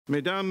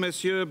Mesdames,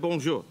 Messieurs,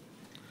 bonjour.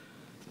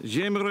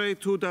 J'aimerais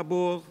tout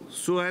d'abord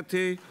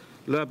souhaiter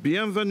la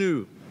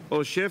bienvenue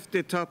au chef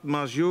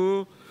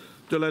d'état-major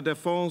de la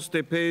défense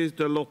des pays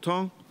de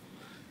l'OTAN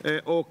et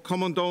aux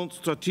commandants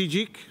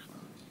stratégiques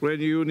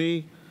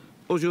réunis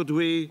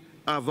aujourd'hui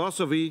à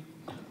Varsovie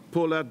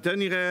pour la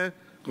dernière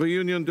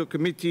réunion du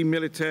comité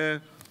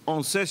militaire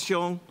en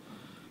session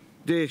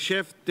des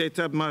chefs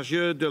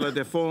d'état-major de la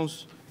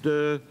défense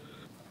de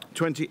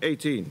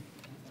 2018.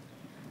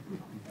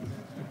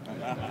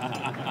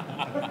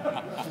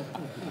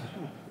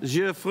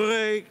 Je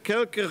ferai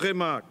quelques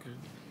remarques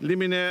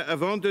liminaires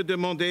avant de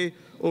demander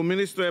au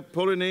ministre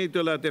polonais de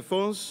la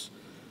Défense,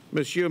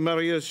 M.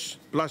 Mariusz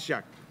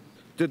Błaszczak,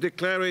 de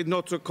déclarer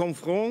notre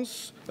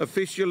conférence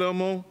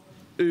officiellement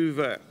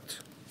ouverte.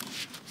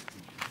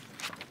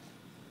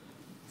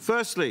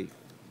 Firstly,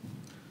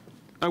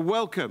 a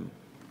welcome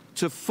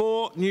to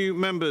 4 new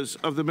members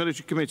of the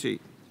Military Committee.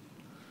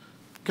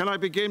 Can I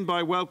begin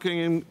by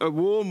welcoming a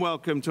warm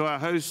welcome to our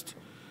host,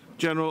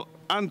 General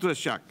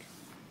Andrzejczak,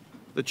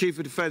 the Chief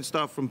of Defence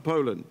Staff from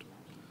Poland.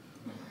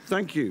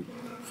 Thank you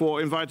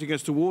for inviting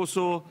us to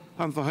Warsaw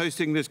and for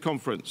hosting this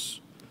conference.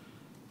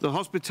 The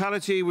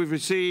hospitality we've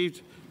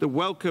received, the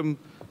welcome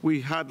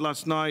we had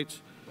last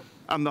night,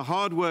 and the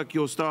hard work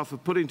your staff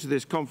have put into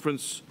this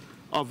conference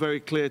are very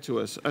clear to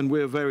us, and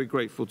we're very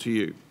grateful to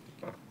you.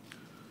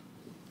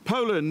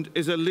 Poland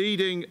is a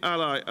leading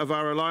ally of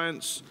our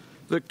alliance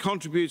that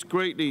contributes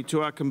greatly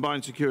to our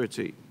combined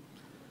security.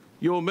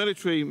 Your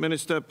military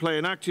minister play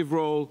an active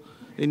role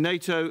in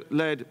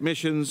NATO-led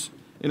missions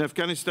in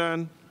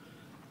Afghanistan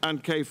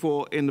and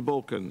KFOR in the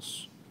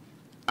Balkans,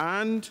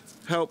 and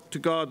help to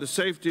guard the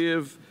safety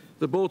of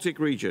the Baltic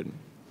region,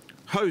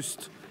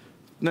 host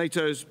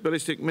NATO's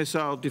ballistic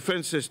missile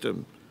defence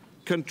system,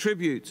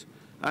 contribute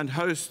and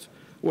host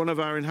one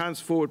of our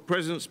enhanced forward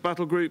presence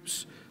battle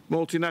groups,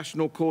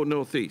 Multinational Corps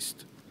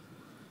Northeast.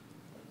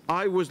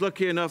 I was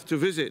lucky enough to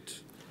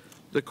visit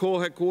the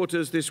Corps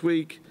headquarters this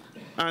week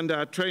and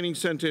our training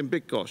centre in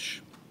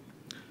Bydgoszcz.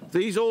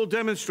 These all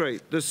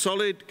demonstrate the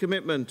solid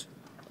commitment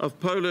of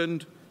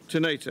Poland to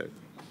NATO.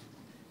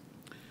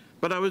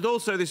 But I would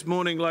also this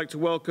morning like to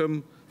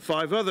welcome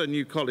 5 other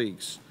new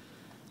colleagues.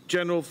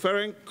 General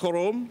Ferenc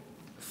Korom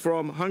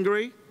from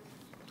Hungary,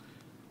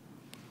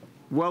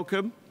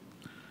 welcome.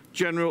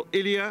 General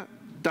Ilya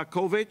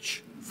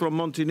Dakovic from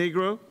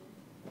Montenegro,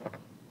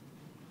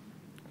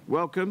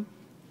 welcome.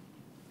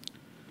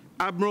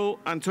 Admiral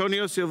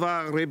Antonio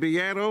Silva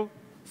Ribeiro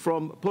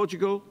from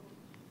Portugal,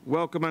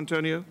 welcome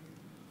Antonio.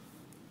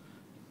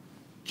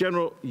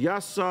 General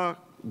Yasser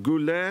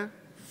Güler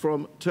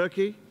from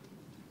Turkey,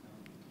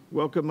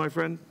 welcome my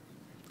friend.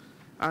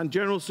 And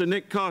General Sir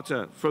Nick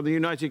Carter from the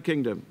United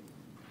Kingdom.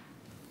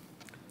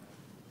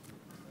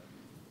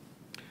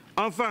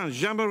 Enfin,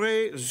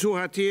 j'aimerais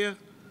souhaiter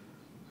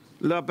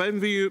la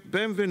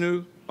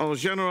bienvenue au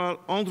général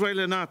André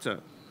Lenata,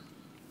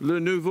 le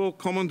nouveau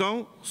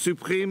commandant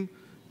suprême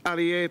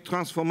allié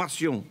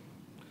transformation,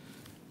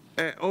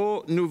 et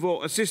au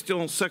nouveau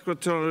assistant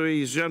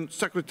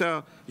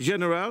secrétaire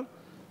général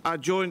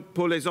adjoint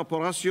pour les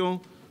opérations,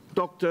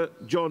 Dr.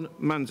 John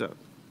Manza.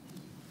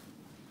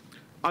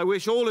 I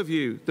wish all of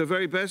you the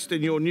very best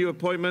in your new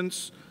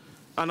appointments,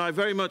 and I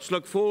very much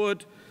look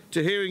forward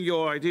to hearing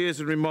your ideas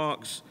and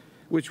remarks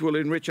which will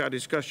enrich our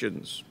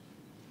discussions.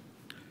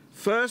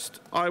 First,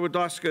 I would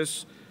ask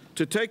us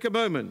to take a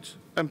moment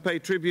and pay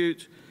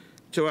tribute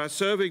to our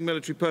serving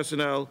military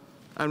personnel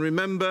and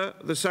remember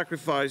the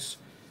sacrifice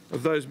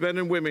of those men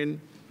and women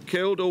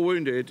killed or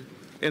wounded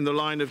in the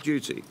line of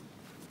duty.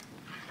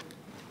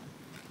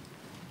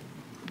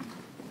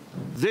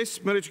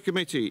 This military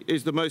committee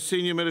is the most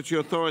senior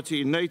military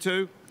authority in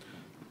NATO,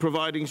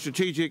 providing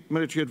strategic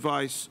military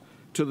advice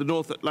to the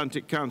North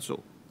Atlantic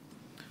Council.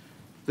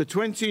 The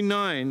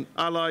 29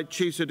 Allied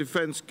Chiefs of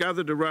Defence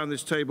gathered around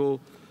this table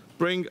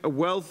bring a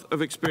wealth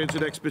of experience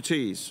and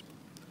expertise,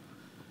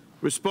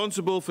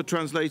 responsible for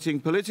translating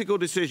political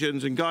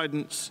decisions and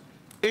guidance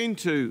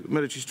into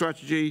military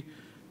strategy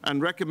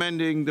and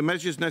recommending the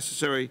measures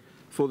necessary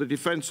for the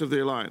defence of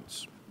the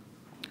alliance.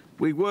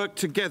 We work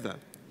together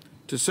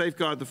to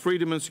safeguard the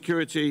freedom and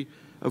security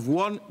of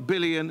 1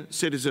 billion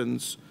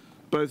citizens,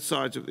 both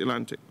sides of the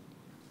Atlantic.